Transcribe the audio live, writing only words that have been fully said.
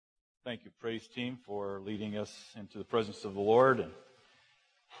Thank you, praise team, for leading us into the presence of the Lord and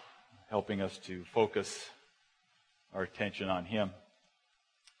helping us to focus our attention on Him.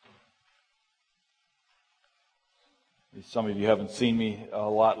 Some of you haven't seen me a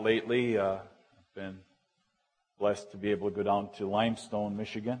lot lately. I've been blessed to be able to go down to Limestone,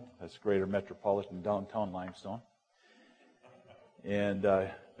 Michigan. That's greater metropolitan downtown Limestone. And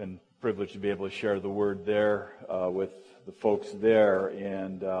I've been privileged to be able to share the word there with the folks there.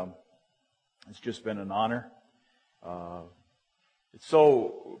 And it's just been an honor. It's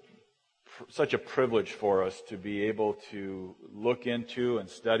such a privilege for us to be able to look into and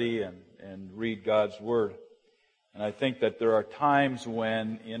study and read God's Word. And I think that there are times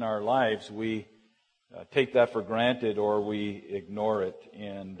when in our lives we take that for granted or we ignore it.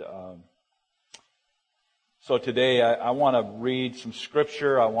 And so today I want to read some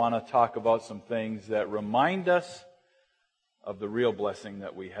Scripture. I want to talk about some things that remind us of the real blessing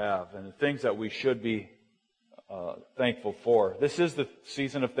that we have and the things that we should be thankful for. This is the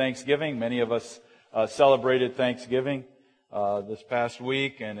season of Thanksgiving. Many of us celebrated Thanksgiving this past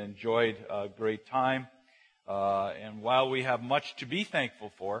week and enjoyed a great time. And while we have much to be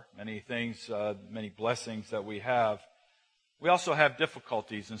thankful for, many things, many blessings that we have, we also have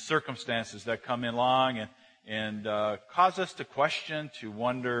difficulties and circumstances that come along and cause us to question, to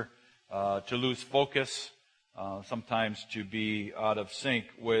wonder, to lose focus, sometimes to be out of sync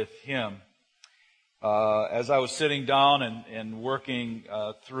with Him. As I was sitting down and working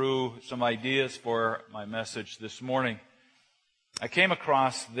through some ideas for my message this morning, I came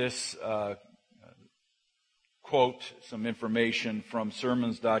across this quote, some information from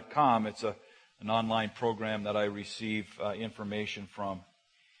sermons.com. It's an online program that I receive information from.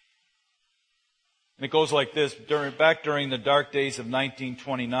 And it goes like this. Back during the dark days of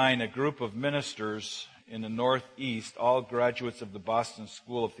 1929, a group of ministers in the Northeast, all graduates of the Boston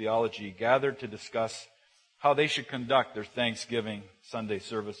School of Theology, gathered to discuss how they should conduct their Thanksgiving Sunday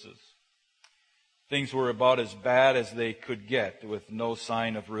services. Things were about as bad as they could get, with no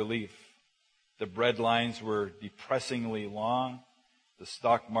sign of relief. The bread lines were depressingly long. The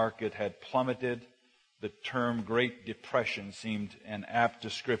stock market had plummeted. The term Great Depression seemed an apt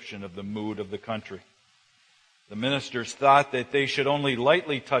description of the mood of the country. The ministers thought that they should only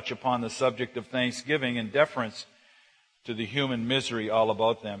lightly touch upon the subject of Thanksgiving in deference to the human misery all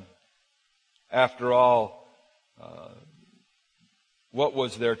about them. After all, what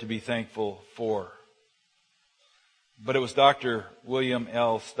was there to be thankful for? But it was Dr. William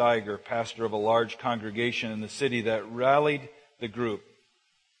L. Steiger, pastor of a large congregation in the city, that rallied the group.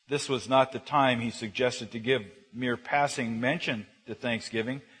 This was not the time, he suggested, to give mere passing mention to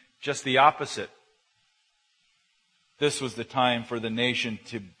Thanksgiving, just the opposite. This was the time for the nation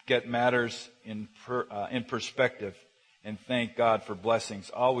to get matters in perspective and thank God for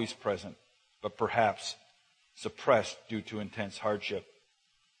blessings always present, but perhaps suppressed due to intense hardship.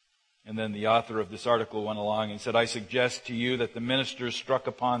 And then the author of this article went along and said, I suggest to you that the ministers struck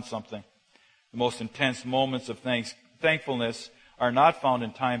upon something. The most intense moments of thankfulness are not found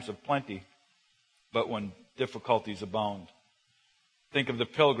in times of plenty, but when difficulties abound. Think of the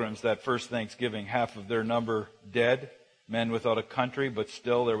pilgrims that first Thanksgiving, half of their number dead, men without a country, but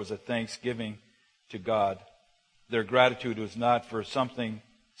still there was a thanksgiving to God. Their gratitude was not for something,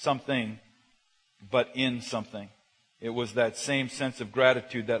 but in something. It was that same sense of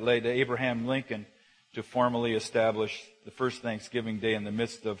gratitude that led Abraham Lincoln to formally establish the first Thanksgiving Day in the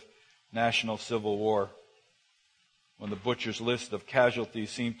midst of national civil war, when the butcher's list of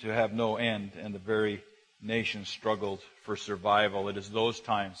casualties seemed to have no end and the very nation struggled for survival. It is those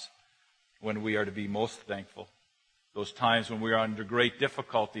times when we are to be most thankful. Those times when we are under great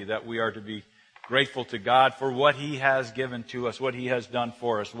difficulty, that we are to be grateful to God for what He has given to us, what He has done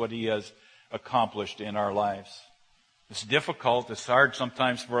for us, what He has accomplished in our lives. It's difficult, it's hard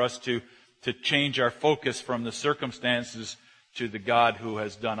sometimes for us to change our focus from the circumstances to the God who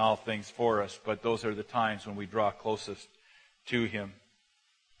has done all things for us, but those are the times when we draw closest to Him.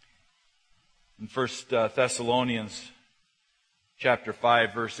 In 1 Thessalonians chapter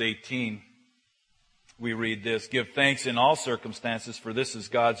 5, verse 18, we read this, give thanks in all circumstances, for this is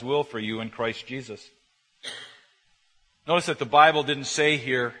God's will for you in Christ Jesus. Notice that the Bible didn't say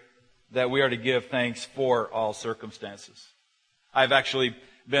here that we are to give thanks for all circumstances. I've actually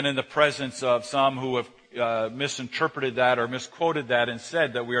been in the presence of some who have misinterpreted that or misquoted that and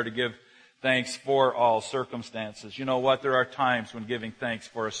said that we are to give thanks for all circumstances. You know what? There are times when giving thanks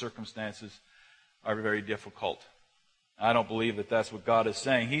for our circumstances are very difficult. I don't believe that that's what God is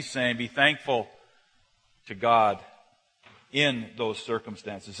saying. He's saying be thankful to God in those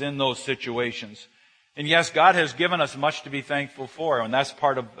circumstances, in those situations. And yes, God has given us much to be thankful for, and that's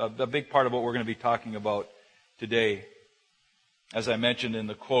a big part of what we're going to be talking about today. As I mentioned in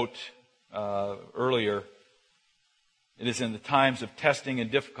the quote earlier, it is in the times of testing and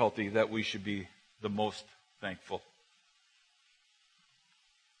difficulty that we should be the most thankful.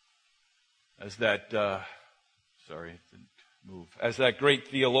 As that, it didn't move. As that great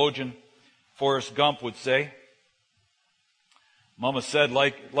theologian Forrest Gump would say, Mama said,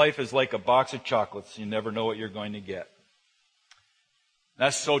 life is like a box of chocolates. You never know what you're going to get.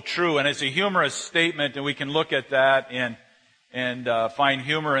 That's so true, and it's a humorous statement, and we can look at that and find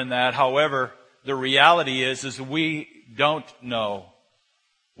humor in that. However, the reality is we don't know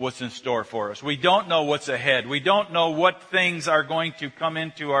what's in store for us. We don't know what's ahead. We don't know what things are going to come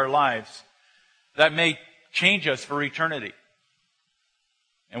into our lives that may change us for eternity.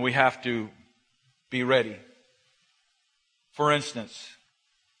 And we have to be ready. For instance,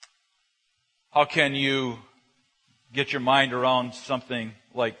 how can you get your mind around something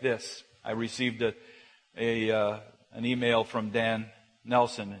like this? I received an email from Dan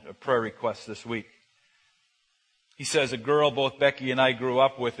Nelson, a prayer request this week. He says, a girl both Becky and I grew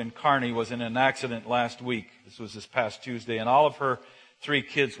up with in Kearney was in an accident last week. This was this past Tuesday, and all of her 3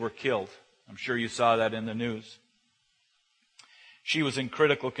 kids were killed. I'm sure you saw that in the news. She was in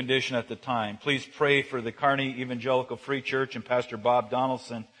critical condition at the time. Please pray for the Kearney Evangelical Free Church and Pastor Bob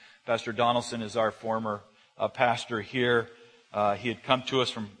Donaldson. Pastor Donaldson is our former pastor here. He had come to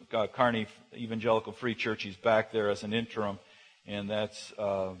us from Kearney Evangelical Free Church. He's back there as an interim. And that's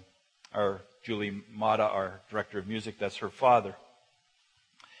our Julie Mata, our director of music. That's her father.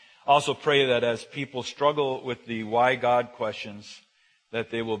 Also pray that as people struggle with the why God questions, that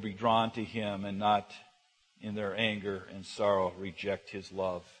they will be drawn to Him and not in their anger and sorrow reject His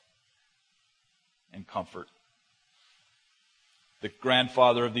love and comfort. The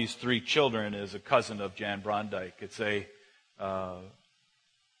grandfather of these 3 children is a cousin of Jan Brondike. It's a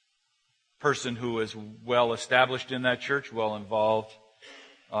person who is well established in that church, well involved.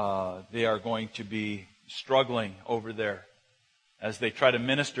 They are going to be struggling over there as they try to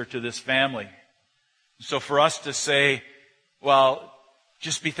minister to this family. So for us to say, well,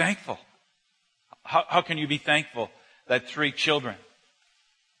 just be thankful. How can you be thankful that 3 children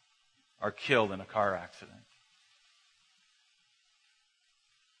are killed in a car accident?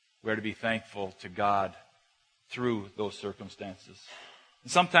 We're to be thankful to God through those circumstances.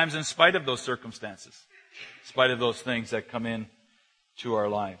 And sometimes in spite of those circumstances, in spite of those things that come in to our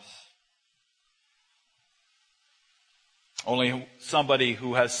lives. Only somebody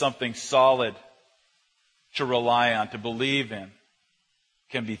who has something solid to rely on, to believe in,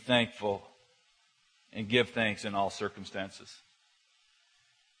 can be thankful and give thanks in all circumstances.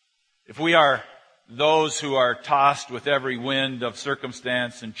 If we are those who are tossed with every wind of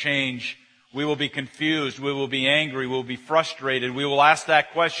circumstance and change, we will be confused, we will be angry, we will be frustrated. We will ask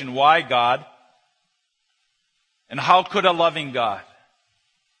that question, why God? And how could a loving God?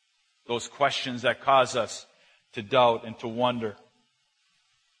 Those questions that cause us to doubt and to wonder.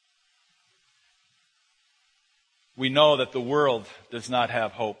 We know that the world does not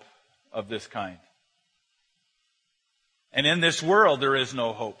have hope of this kind. And in this world, there is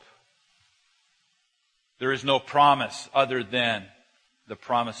no hope. There is no promise other than the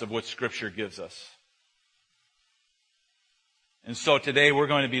promise of what Scripture gives us. And so today we're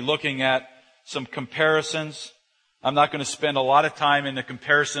going to be looking at some comparisons. I'm not going to spend a lot of time in the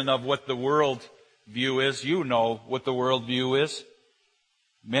comparison of what the world view is. You know what the world view is.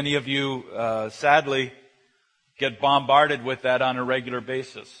 Many of you, sadly, get bombarded with that on a regular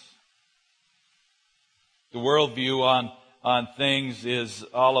basis. The world view on things is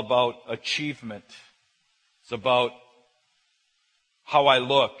all about achievement. It's about how I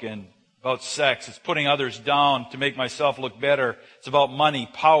look and about sex. It's putting others down to make myself look better. It's about money,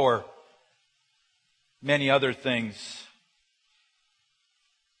 power, many other things.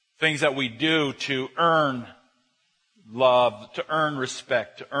 Things that we do to earn love, to earn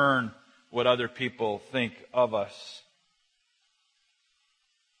respect, to earn what other people think of us.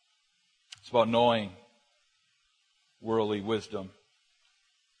 It's about knowing worldly wisdom,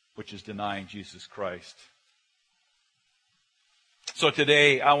 which is denying Jesus Christ. So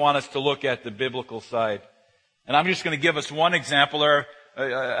today, I want us to look at the biblical side. And I'm just going to give us one example.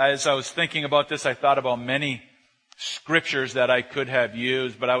 As I was thinking about this, I thought about many scriptures that I could have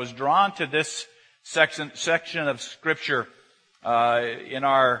used, but I was drawn to this section of Scripture in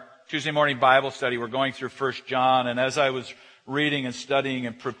our Tuesday morning Bible study. We're going through 1 John, and as I was reading and studying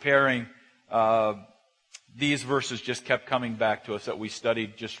and preparing, these verses just kept coming back to us that we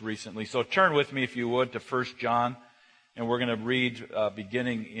studied just recently. So turn with me, if you would, to 1 John. and we're going to read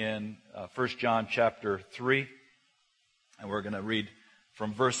beginning in 1 John chapter 3, and we're going to read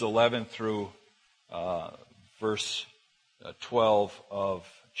from verse 11 through verse 12 of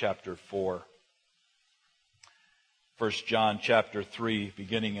chapter 4. 1 John chapter 3,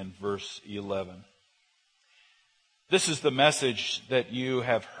 beginning in verse 11. This is the message that you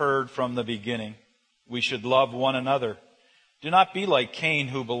have heard from the beginning. We should love one another. Do not be like Cain,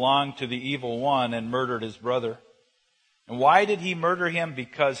 who belonged to the evil one and murdered his brother. And why did he murder him?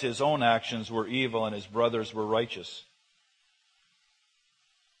 Because his own actions were evil and his brothers were righteous.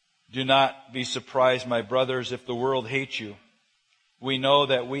 Do not be surprised, my brothers, if the world hates you. We know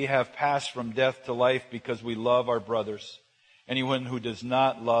that we have passed from death to life because we love our brothers. Anyone who does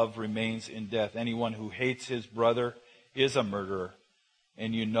not love remains in death. Anyone who hates his brother is a murderer,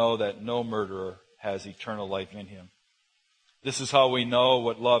 and you know that no murderer has eternal life in him. This is how we know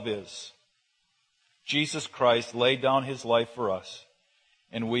what love is. Jesus Christ laid down his life for us,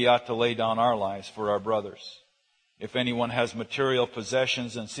 and we ought to lay down our lives for our brothers. If anyone has material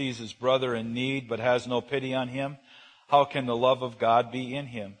possessions and sees his brother in need but has no pity on him, how can the love of God be in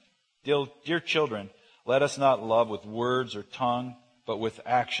him? Dear children, let us not love with words or tongue, but with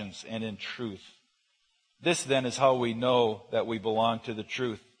actions and in truth. This then is how we know that we belong to the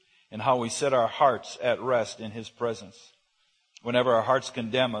truth, and how we set our hearts at rest in his presence. Whenever our hearts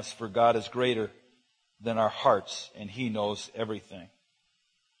condemn us, for God is greater than our hearts, and he knows everything.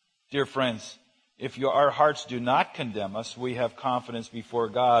 Dear friends, if our hearts do not condemn us, we have confidence before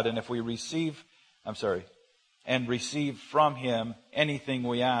God, and if we receive from him anything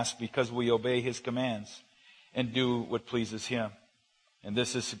we ask, because we obey his commands and do what pleases him. And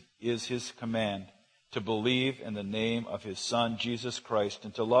this is his command, to believe in the name of his Son, Jesus Christ,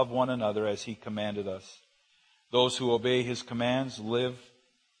 and to love one another as he commanded us. Those who obey his commands live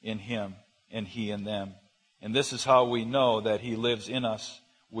in him, and he in them. And this is how we know that he lives in us.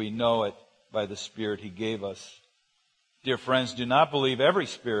 We know it by the Spirit he gave us. Dear friends, do not believe every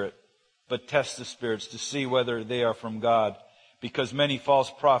spirit, but test the spirits to see whether they are from God, because many false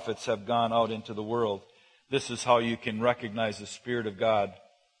prophets have gone out into the world. This is how you can recognize the Spirit of God.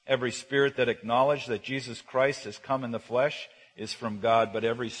 Every spirit that acknowledges that Jesus Christ has come in the flesh is from God, but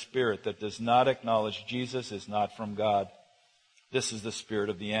every spirit that does not acknowledge Jesus is not from God. This is the spirit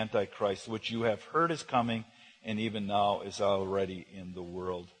of the Antichrist, which you have heard is coming, and even now is already in the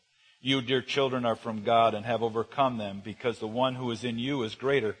world. You, dear children, are from God and have overcome them, because the one who is in you is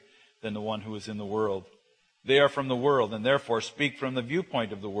greater than the one who is in the world. They are from the world, and therefore speak from the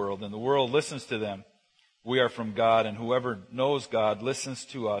viewpoint of the world, and the world listens to them. We are from God, and whoever knows God listens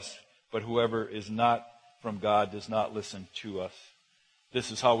to us, but whoever is not from God does not listen to us.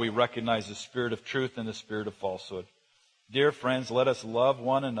 This is how we recognize the spirit of truth and the spirit of falsehood. Dear friends, let us love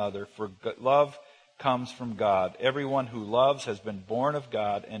one another, for love comes from God. Everyone who loves has been born of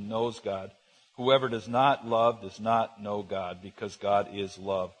God and knows God. Whoever does not love does not know God, because God is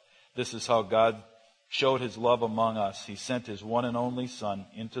love. This is how God showed his love among us. He sent his one and only Son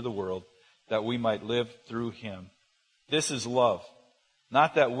into the world, that we might live through him. This is love.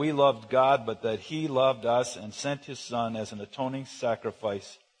 Not that we loved God, but that he loved us and sent his Son as an atoning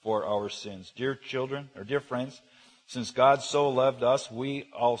sacrifice for our sins. Dear children, or dear friends, since God so loved us, we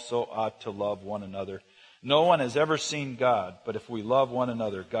also ought to love one another. No one has ever seen God, but if we love one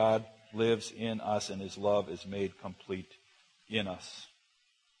another, God lives in us and his love is made complete in us.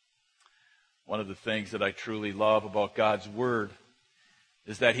 One of the things that I truly love about God's Word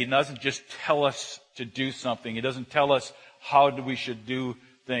is that he doesn't just tell us to do something. He doesn't tell us how we should do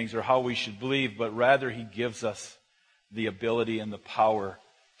things or how we should believe, but rather he gives us the ability and the power.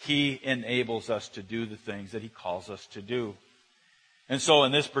 He enables us to do the things that he calls us to do. And so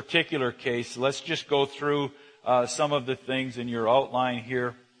in this particular case, let's just go through some of the things in your outline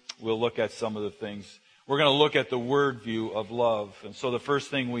here. We'll look at some of the things. We're going to look at the word view of love. And so the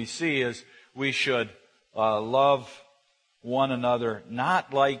first thing we see is we should love one another,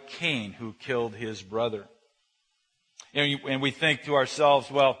 not like Cain, who killed his brother. And we think to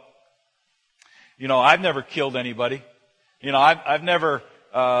ourselves, well, I've never killed anybody. I've never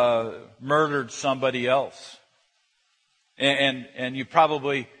murdered somebody else. And you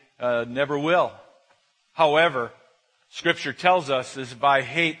probably never will. However, Scripture tells us is if I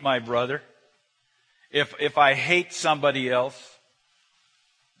hate my brother, if I hate somebody else,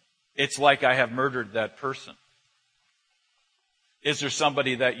 it's like I have murdered that person. Is there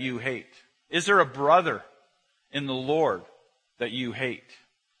somebody that you hate? Is there a brother in the Lord that you hate?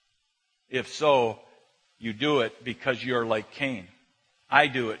 If so, you do it because you're like Cain. I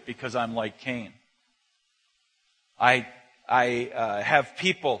do it because I'm like Cain. I have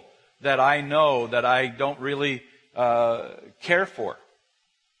people that I know that I don't really care for.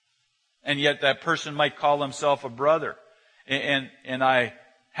 And yet that person might call himself a brother. And I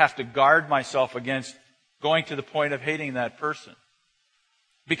have to guard myself against going to the point of hating that person.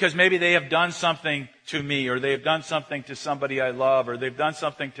 Because maybe they have done something to me, or they have done something to somebody I love, or they've done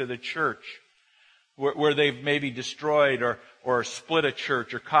something to the church where they've maybe destroyed or split a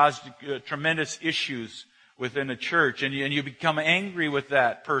church or caused tremendous issues within a church. And you become angry with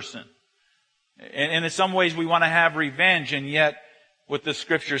that person. And in some ways we want to have revenge, and yet what the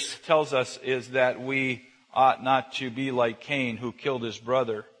Scripture tells us is that we ought not to be like Cain, who killed his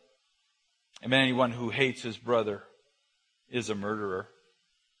brother. And anyone who hates his brother is a murderer.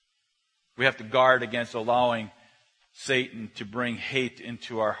 We have to guard against allowing Satan to bring hate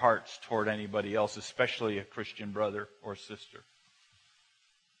into our hearts toward anybody else, especially a Christian brother or sister.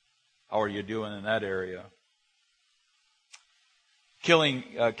 How are you doing in that area? Killing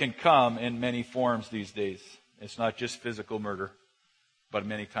can come in many forms these days. It's not just physical murder, but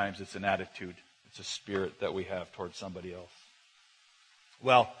many times it's an attitude. It's a spirit that we have towards somebody else.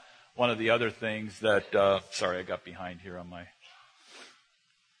 Well, one of the other things that... sorry, I got behind here on my...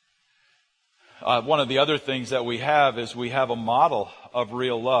 one of the other things that we have is we have a model of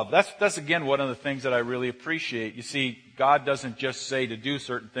real love. That's again one of the things that I really appreciate. You see, God doesn't just say to do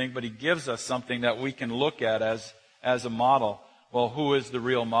certain things, but He gives us something that we can look at as a model. Well, who is the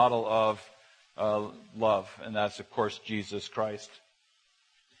real model of love? And that's, of course, Jesus Christ.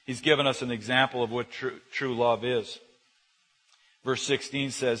 He's given us an example of what true love is. Verse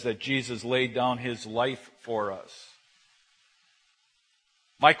 16 says that Jesus laid down His life for us.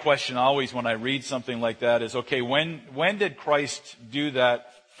 My question always when I read something like that is, okay, when did Christ do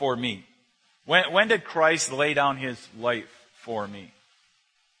that for me? When did Christ lay down His life for me?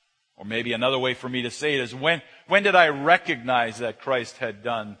 Or maybe another way for me to say it is, when did I recognize that Christ had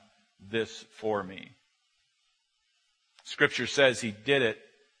done this for me? Scripture says He did it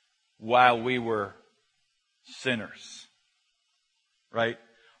while we were sinners. Right?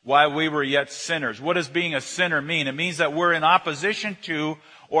 While we were yet sinners. What does being a sinner mean? It means that we're in opposition to,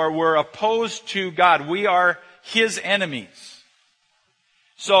 or we're opposed to God. We are His enemies.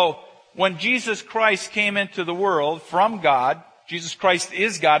 So, when Jesus Christ came into the world from God, Jesus Christ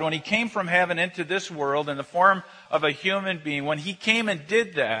is God, when He came from heaven into this world in the form of a human being, when He came and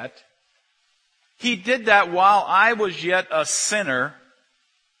did that, He did that while I was yet a sinner.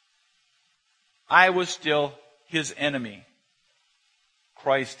 I was still His enemy.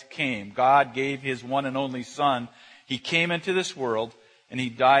 Christ came. God gave His one and only Son. He came into this world and He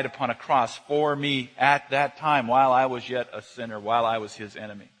died upon a cross for me at that time while I was yet a sinner, while I was His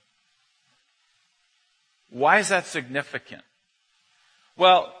enemy. Why is that significant?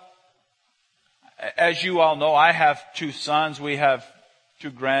 Well, as you all know, I have 2 sons. We have 2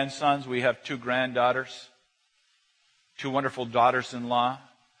 grandsons. We have 2 granddaughters. 2 wonderful daughters-in-law.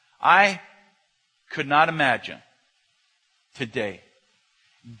 I could not imagine today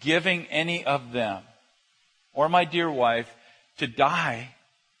giving any of them, or my dear wife, to die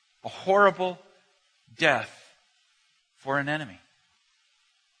a horrible death for an enemy.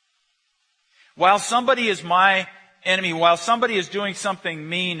 While somebody is my enemy, while somebody is doing something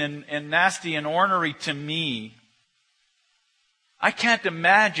mean and nasty and ornery to me, I can't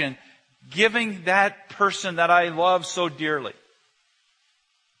imagine giving that person that I love so dearly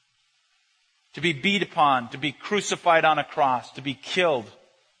to be beat upon, to be crucified on a cross, to be killed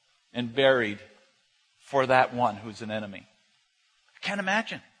and buried for that one who's an enemy. I can't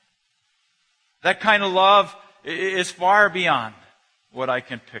imagine. That kind of love is far beyond what I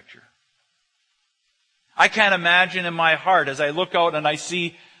can picture. I can't imagine in my heart as I look out and I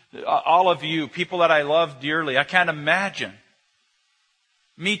see all of you, people that I love dearly, I can't imagine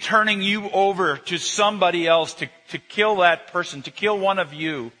me turning you over to somebody else to kill that person, to kill one of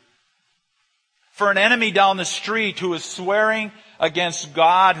you. For an enemy down the street who is swearing against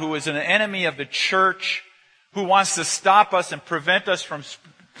God, who is an enemy of the church, who wants to stop us and prevent us from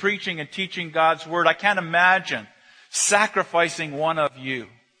preaching and teaching God's Word. I can't imagine sacrificing one of you.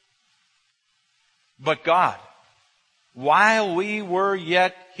 But God, while we were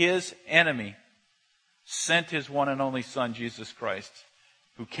yet His enemy, sent His one and only Son, Jesus Christ,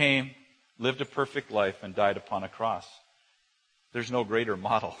 who came, lived a perfect life, and died upon a cross. There's no greater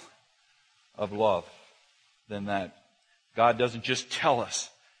model of love than that. God doesn't just tell us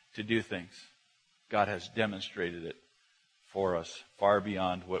to do things. God has demonstrated it for us far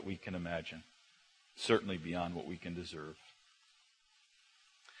beyond what we can imagine. Certainly beyond what we can deserve.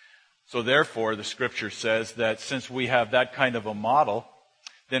 So therefore, the Scripture says that since we have that kind of a model,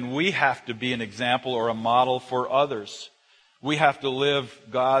 then we have to be an example or a model for others. We have to live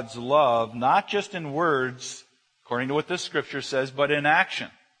God's love, not just in words, according to what this scripture says, but in action.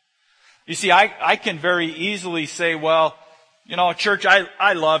 You see, I can very easily say, well, church,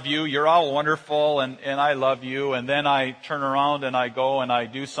 I love you. You're all wonderful, and I love you. And then I turn around and I go and I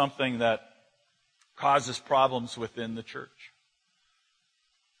do something that causes problems within the church.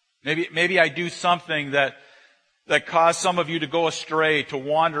 Maybe I do something that caused some of you to go astray, to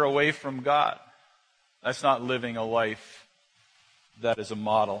wander away from God. That's not living a life that is a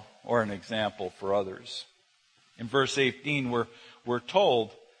model or an example for others. In verse 18, we're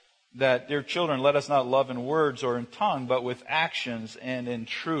told that, dear children, let us not love in words or in tongue, but with actions and in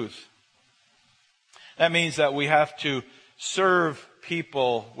truth. That means that we have to serve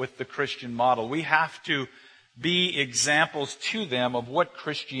people with the Christian model. We have to be examples to them of what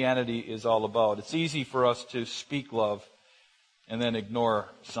Christianity is all about. It's easy for us to speak love and then ignore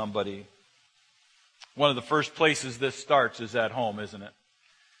somebody. One of the first places this starts is at home, isn't it?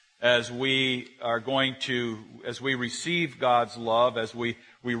 As we receive God's love, as we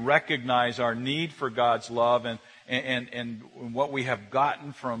recognize our need for God's love and what we have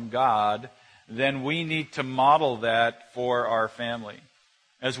gotten from God, then we need to model that for our family.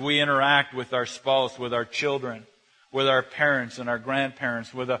 As we interact with our spouse, with our children, with our parents and our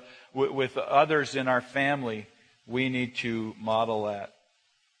grandparents, with others in our family, we need to model that.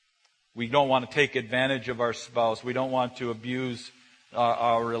 We don't want to take advantage of our spouse. We don't want to abuse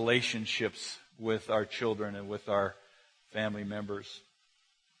our relationships with our children and with our family members.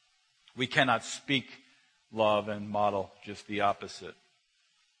 We cannot speak love and model just the opposite.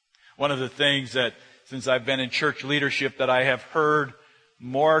 One of the things that, since I've been in church leadership, that I have heard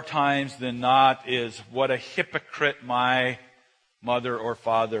more times than not is what a hypocrite my mother or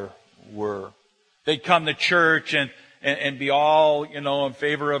father were. They'd come to church and be all, in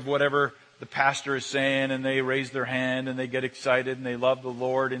favor of whatever the pastor is saying, and they raise their hand and they get excited and they love the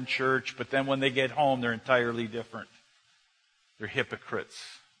Lord in church, but then when they get home, they're entirely different. They're hypocrites.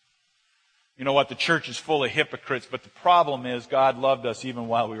 You know what? The church is full of hypocrites, but the problem is God loved us even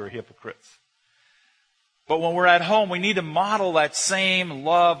while we were hypocrites. But when we're at home, we need to model that same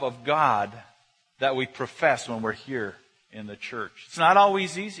love of God that we profess when we're here in the church. It's not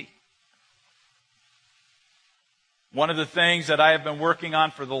always easy. One of the things that I have been working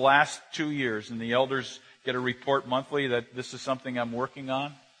on for the last 2 years, and the elders get a report monthly that this is something I'm working on,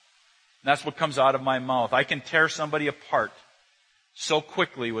 and that's what comes out of my mouth. I can tear somebody apart so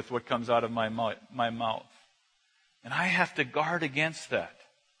quickly with what comes out of my mouth. And I have to guard against that.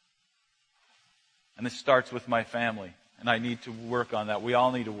 And it starts with my family. And I need to work on that. We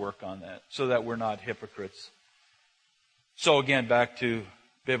all need to work on that so that we're not hypocrites. So again, back to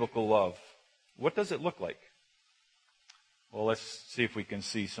biblical love. What does it look like? Well, let's see if we can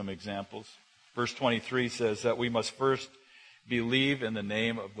see some examples. Verse 23 says that we must first believe in the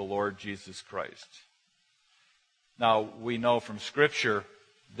name of the Lord Jesus Christ. Now, we know from Scripture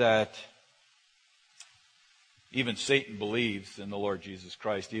that even Satan believes in the Lord Jesus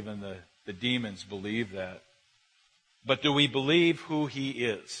Christ. Even the demons believe that. But do we believe who He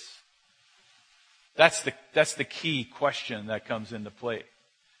is? That's the key question that comes into play.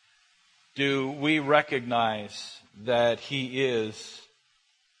 Do we recognize that He is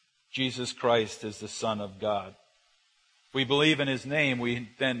Jesus Christ as the Son of God? If we believe in His name, we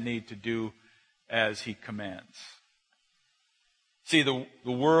then need to do as He commands. See, the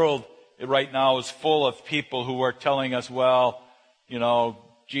world right now is full of people who are telling us, well,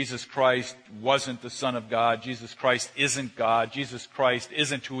 Jesus Christ wasn't the Son of God. Jesus Christ isn't God. Jesus Christ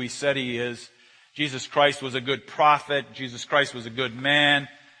isn't who He said He is. Jesus Christ was a good prophet. Jesus Christ was a good man.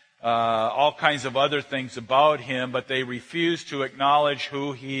 All kinds of other things about Him, but they refuse to acknowledge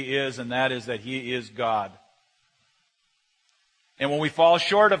who He is, and that is that He is God. And when we fall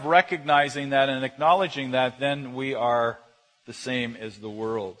short of recognizing that and acknowledging that, then we are the same as the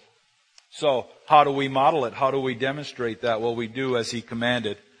world. So, how do we model it? How do we demonstrate that? Well, we do as He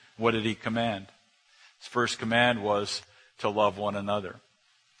commanded. What did He command? His first command was to love one another.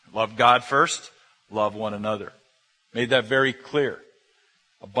 Love God first, love one another. Made that very clear,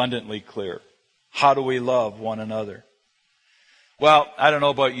 abundantly clear. How do we love one another? Well, I don't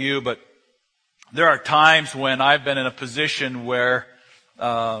know about you, but there are times when I've been in a position where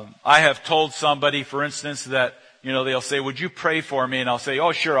I have told somebody, for instance, that they'll say, would you pray for me? And I'll say,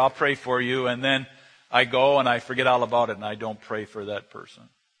 oh, sure, I'll pray for you. And then I go and I forget all about it and I don't pray for that person. In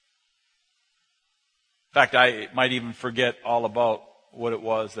fact, I might even forget all about what it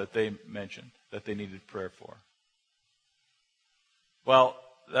was that they mentioned that they needed prayer for. Well,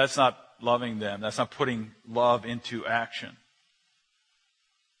 that's not loving them. That's not putting love into action.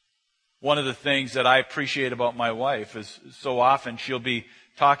 One of the things that I appreciate about my wife is so often she'll be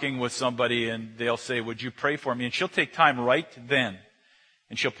talking with somebody and they'll say, would you pray for me? And she'll take time right then.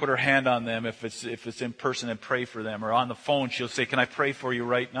 And she'll put her hand on them if it's in person and pray for them. Or on the phone, she'll say, can I pray for you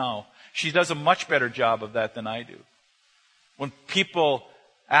right now? She does a much better job of that than I do. When people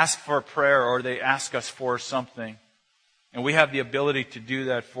ask for a prayer or they ask us for something, and we have the ability to do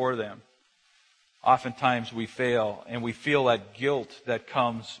that for them, oftentimes we fail, and we feel that guilt that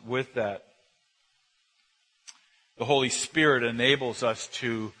comes with that. The Holy Spirit enables us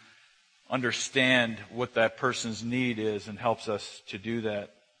to understand what that person's need is and helps us to do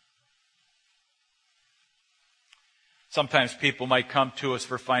that. Sometimes people might come to us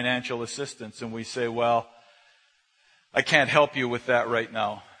for financial assistance, and we say, well, I can't help you with that right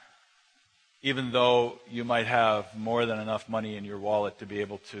now, even though you might have more than enough money in your wallet to be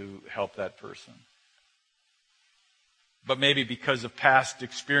able to help that person. But maybe because of past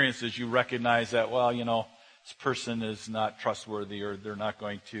experiences, you recognize that, well, this person is not trustworthy, or they're not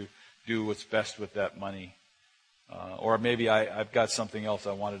going to do what's best with that money. Or maybe I've got something else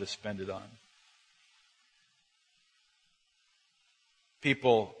I wanted to spend it on.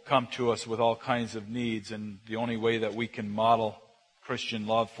 People come to us with all kinds of needs, and the only way that we can model Christian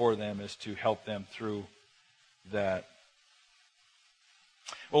love for them is to help them through that.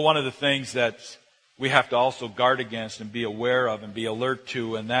 Well, one of the things that we have to also guard against and be aware of and be alert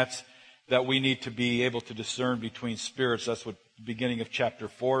to, and that's that we need to be able to discern between spirits. That's what the beginning of chapter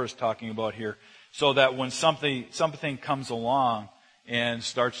 4 is talking about here. So that when something comes along and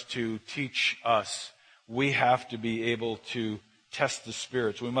starts to teach us, we have to be able to test the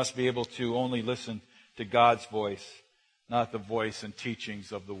spirits. We must be able to only listen to God's voice, not the voice and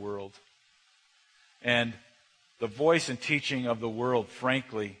teachings of the world. And the voice and teaching of the world,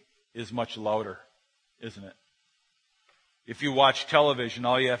 frankly, is much louder, isn't it? If you watch television,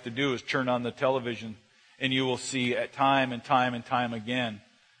 all you have to do is turn on the television, and you will see at time and time and time again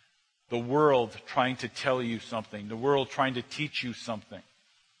the world trying to tell you something, the world trying to teach you something.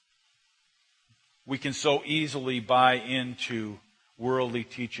 We can so easily buy into worldly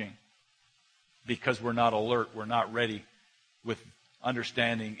teaching because we're not alert, we're not ready with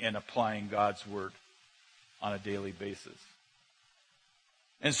understanding and applying God's Word on a daily basis.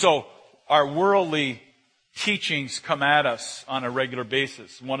 And so our worldly teachings come at us on a regular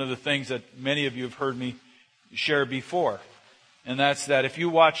basis. One of the things that many of you have heard me share before, and that's that if you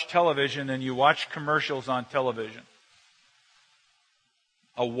watch television and you watch commercials on television,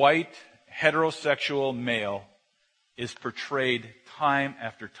 a white heterosexual male is portrayed time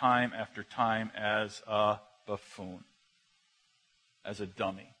after time after time as a buffoon, as a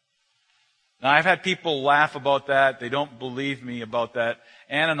dummy. Now, I've had people laugh about that. They don't believe me about that.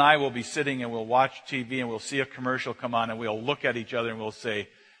 Ann and I will be sitting and we'll watch TV and we'll see a commercial come on and we'll look at each other and we'll say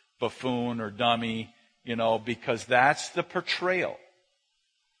buffoon or dummy, because that's the portrayal.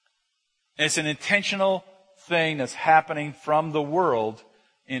 And it's an intentional thing that's happening from the world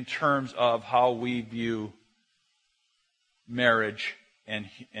in terms of how we view marriage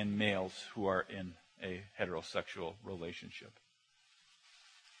and males who are in a heterosexual relationship.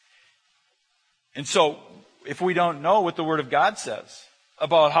 And so, if we don't know what the Word of God says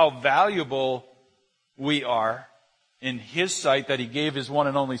about how valuable we are in His sight, that He gave His one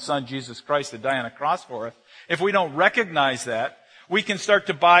and only Son, Jesus Christ, to die on a cross for us, if we don't recognize that, we can start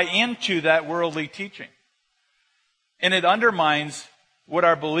to buy into that worldly teaching. And it undermines what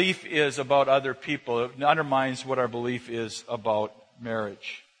our belief is about other people. It undermines what our belief is about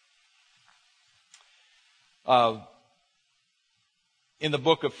marriage. In the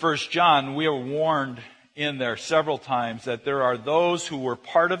book of 1 John, we are warned in there several times that there are those who were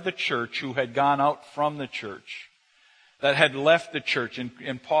part of the church who had gone out from the church, that had left the church.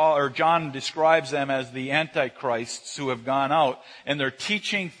 And John describes them as the antichrists who have gone out, and they're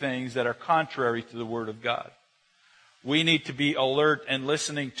teaching things that are contrary to the Word of God. We need to be alert and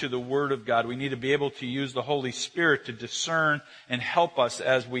listening to the Word of God. We need to be able to use the Holy Spirit to discern and help us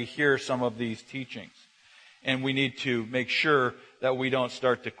as we hear some of these teachings. And we need to make sure that we don't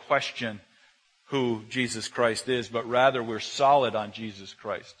start to question who Jesus Christ is, but rather we're solid on Jesus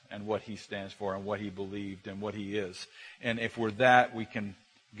Christ and what He stands for and what He believed and what He is. And if we're that, we can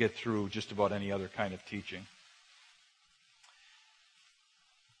get through just about any other kind of teaching.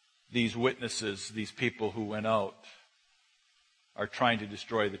 These witnesses, these people who went out, are trying to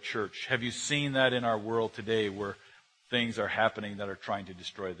destroy the church. Have you seen that in our world today where things are happening that are trying to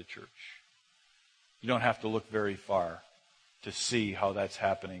destroy the church? You don't have to look very far to see how that's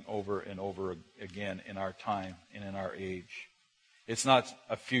happening over and over again in our time and in our age. It's not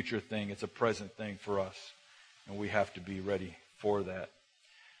a future thing, it's a present thing for us. And we have to be ready for that.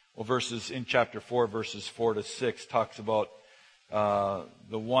 Well, in chapter 4, verses 4 to 6 talks about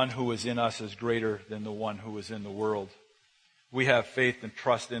the one who is in us is greater than the one who is in the world. We have faith and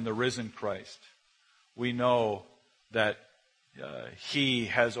trust in the risen Christ. We know that He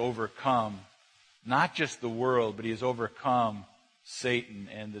has overcome not just the world, but He has overcome Satan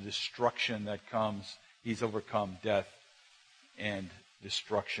and the destruction that comes. He's overcome death and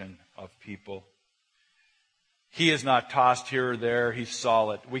destruction of people. He is not tossed here or there. He's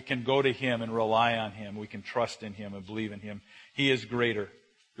solid. We can go to Him and rely on Him. We can trust in Him and believe in Him. He is greater.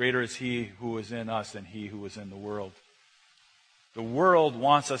 Greater is He who is in us than he who is in the world. The world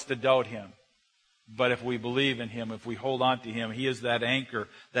wants us to doubt Him. But if we believe in Him, if we hold on to Him, He is that anchor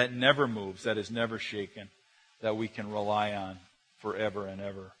that never moves, that is never shaken, that we can rely on forever and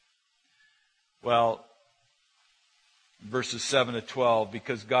ever. Well, verses 7 to 12,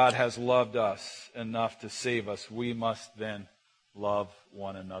 because God has loved us enough to save us, we must then love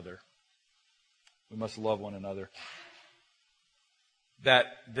one another. We must love one another, that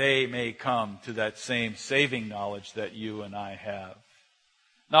they may come to that same saving knowledge that you and I have.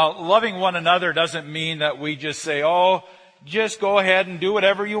 Now, loving one another doesn't mean that we just say, oh, just go ahead and do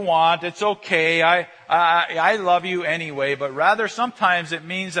whatever you want. It's okay. I love you anyway. But rather, sometimes it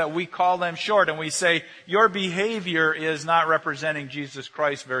means that we call them short and we say, your behavior is not representing Jesus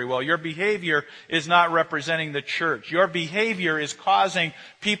Christ very well. Your behavior is not representing the church. Your behavior is causing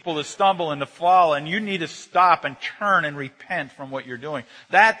people to stumble and to fall, and you need to stop and turn and repent from what you're doing.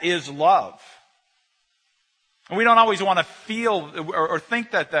 That is love. And we don't always want to feel or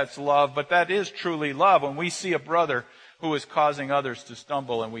think that that's love, but that is truly love when we see a brother who is causing others to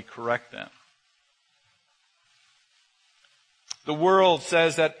stumble and we correct them. The world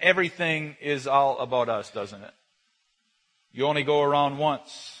says that everything is all about us, doesn't it? You only go around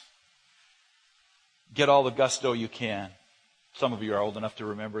once. Get all the gusto you can. Some of you are old enough to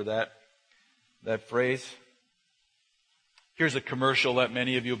remember that phrase. Here's a commercial that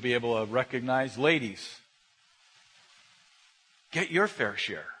many of you will be able to recognize. Ladies, get your fair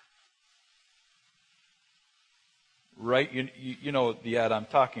share. Right? You know the ad I'm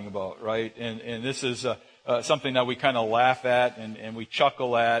talking about, right? And this is something that we kind of laugh at and we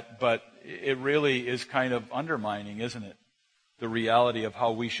chuckle at, but it really is kind of undermining, isn't it? The reality of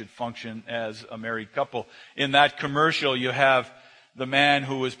how we should function as a married couple. In that commercial, you have the man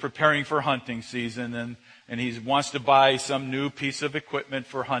who is preparing for hunting season and he wants to buy some new piece of equipment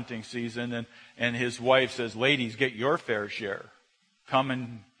for hunting season, and his wife says, ladies, get your fair share. Come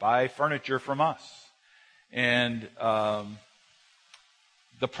and buy furniture from us. And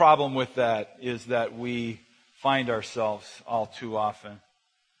the problem with that is that we find ourselves all too often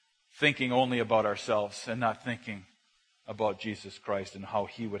thinking only about ourselves and not thinking about Jesus Christ and how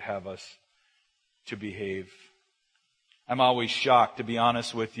He would have us to behave. I'm always shocked, to be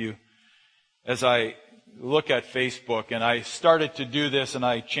honest with you, as I look at Facebook, and I started to do this and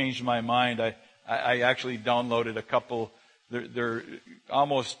I changed my mind. I actually downloaded a couple. They're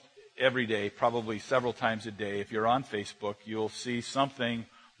almost every day, probably several times a day. If you're on Facebook, you'll see something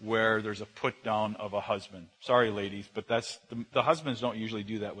where there's a put down of a husband. Sorry, ladies, but that's the husbands don't usually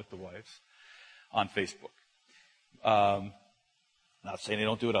do that with the wives on Facebook. Not saying they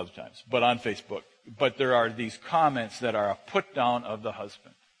don't do it other times, but on Facebook. But there are these comments that are a put down of the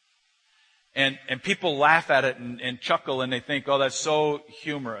husband. And people laugh at it and chuckle and they think, oh, that's so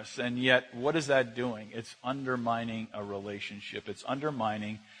humorous. And yet, what is that doing? It's undermining a relationship. It's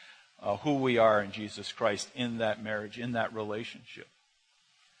undermining who we are in Jesus Christ in that marriage, in that relationship.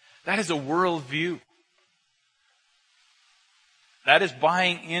 That is a worldview. That is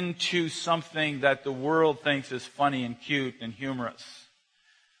buying into something that the world thinks is funny and cute and humorous.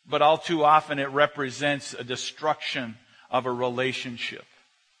 But all too often it represents a destruction of a relationship.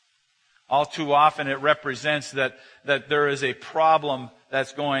 All too often it represents that there is a problem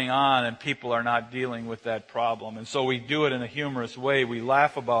that's going on and people are not dealing with that problem. And so we do it in a humorous way. We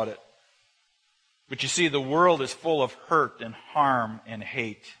laugh about it. But you see, the world is full of hurt and harm and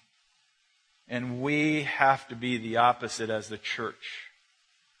hate. And we have to be the opposite as the church.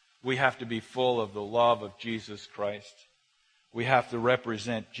 We have to be full of the love of Jesus Christ. We have to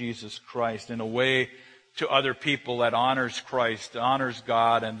represent Jesus Christ in a way to other people that honors Christ, honors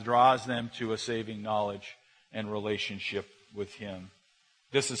God, and draws them to a saving knowledge and relationship with Him.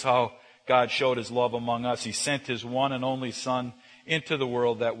 This is how God showed His love among us. He sent His one and only Son into the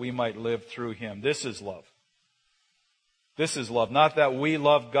world that we might live through Him. This is love. This is love. Not that we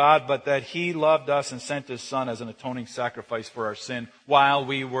love God, but that He loved us and sent His Son as an atoning sacrifice for our sin while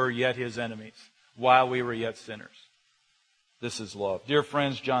we were yet His enemies, while we were yet sinners. This is love. Dear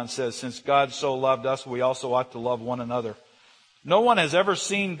friends, John says, since God so loved us, we also ought to love one another. No one has ever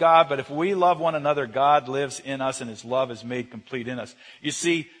seen God, but if we love one another, God lives in us and His love is made complete in us. You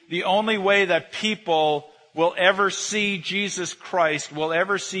see, the only way that people will ever see Jesus Christ, will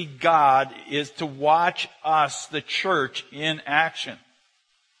ever see God, is to watch us, the church, in action.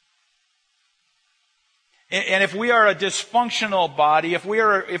 And if we are a dysfunctional body, if we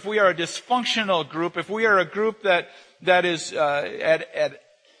are a dysfunctional group, if we are a group that is at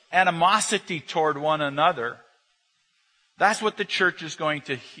animosity toward one another, that's what the church is going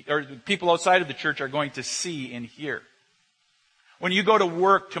to, or people outside of the church are going to see and hear. When you go to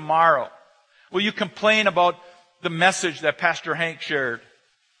work tomorrow, will you complain about the message that Pastor Hank shared?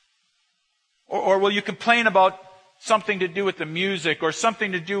 Or will you complain about something to do with the music or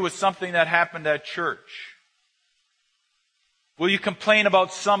something to do with something that happened at church? Will you complain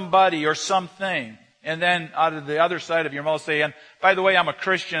about somebody or something and then out of the other side of your mouth say, and by the way, I'm a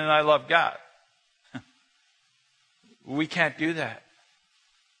Christian and I love God? We can't do that.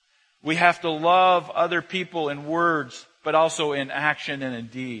 We have to love other people in words, but also in action and in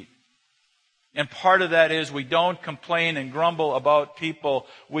deed. And part of that is we don't complain and grumble about people.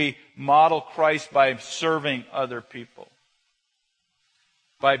 We model Christ by serving other people,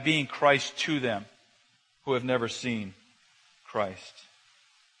 by being Christ to them who have never seen Christ.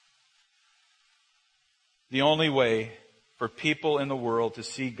 The only way for people in the world to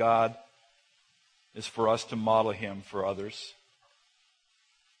see God is for us to model Him for others.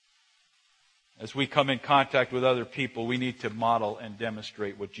 As we come in contact with other people, we need to model and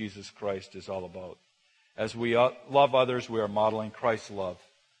demonstrate what Jesus Christ is all about. As we love others, we are modeling Christ's love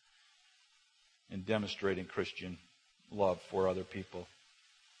and demonstrating Christian love for other people.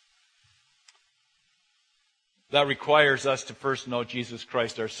 That requires us to first know Jesus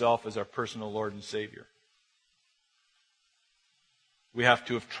Christ ourselves as our personal Lord and Savior. We have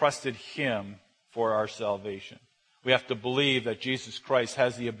to have trusted Him for our salvation. We have to believe that Jesus Christ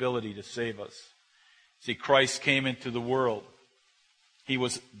has the ability to save us. See, Christ came into the world. He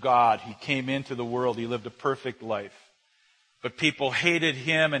was God. He came into the world. He lived a perfect life. But people hated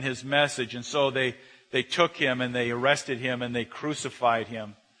Him and His message, and so they took Him and they arrested Him and they crucified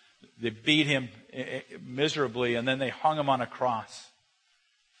Him. They beat Him miserably, and then they hung Him on a cross.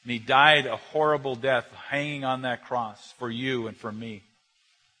 And He died a horrible death hanging on that cross for you and for me.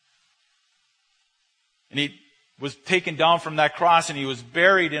 And He was taken down from that cross and He was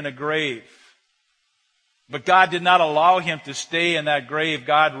buried in a grave. But God did not allow Him to stay in that grave.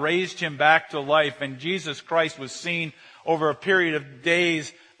 God raised Him back to life, and Jesus Christ was seen over a period of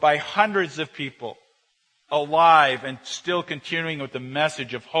days by hundreds of people, alive and still continuing with the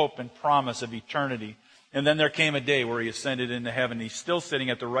message of hope and promise of eternity. And then there came a day where He ascended into heaven. He's still sitting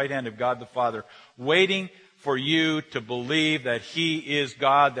at the right hand of God the Father, waiting for you to believe that He is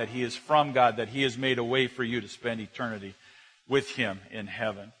God, that He is from God, that He has made a way for you to spend eternity with Him in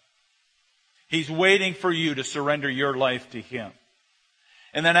heaven. He's waiting for you to surrender your life to Him.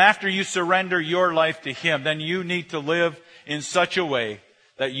 And then after you surrender your life to Him, then you need to live in such a way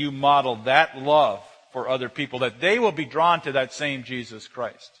that you model that love for other people, that they will be drawn to that same Jesus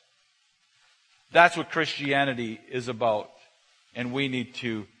Christ. That's what Christianity is about. And we need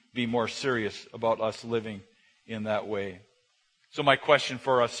to be more serious about us living in that way. So my question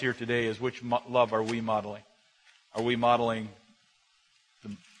for us here today is, which love are we modeling? Are we modeling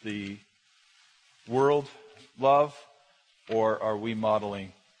the world love, or are we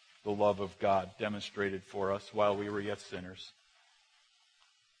modeling the love of God demonstrated for us while we were yet sinners?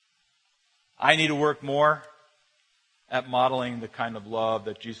 I need to work more at modeling the kind of love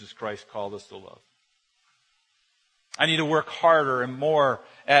that Jesus Christ called us to love. I need to work harder and more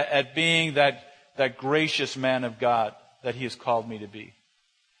at being that gracious man of God that He has called me to be.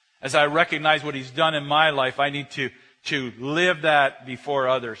 As I recognize what He's done in my life, I need to live that before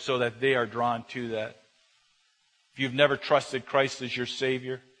others so that they are drawn to that. If you've never trusted Christ as your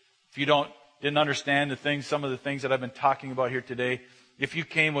Savior, if you didn't understand some of the things that I've been talking about here today, if you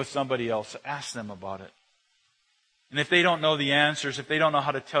came with somebody else, ask them about it. And if they don't know the answers, if they don't know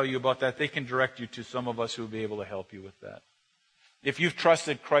how to tell you about that, they can direct you to some of us who will be able to help you with that. If you've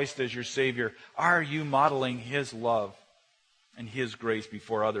trusted Christ as your Savior, are you modeling His love and His grace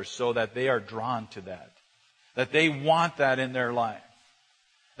before others so that they are drawn to that? That they want that in their life.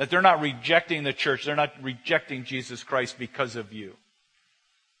 That they're not rejecting the church. They're not rejecting Jesus Christ because of you.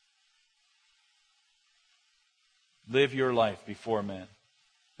 Live your life before men,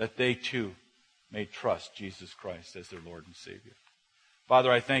 that they too may trust Jesus Christ as their Lord and Savior.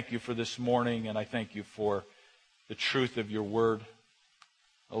 Father, I thank You for this morning, and I thank You for the truth of Your word.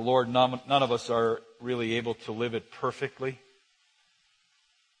 Oh Lord, none of us are really able to live it perfectly.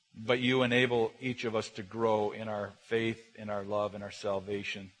 But you enable each of us to grow in our faith, in our love, in our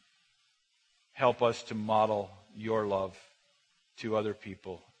salvation. Help us to model your love to other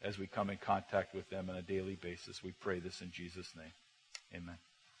people as we come in contact with them on a daily basis. We pray this in Jesus' name. Amen.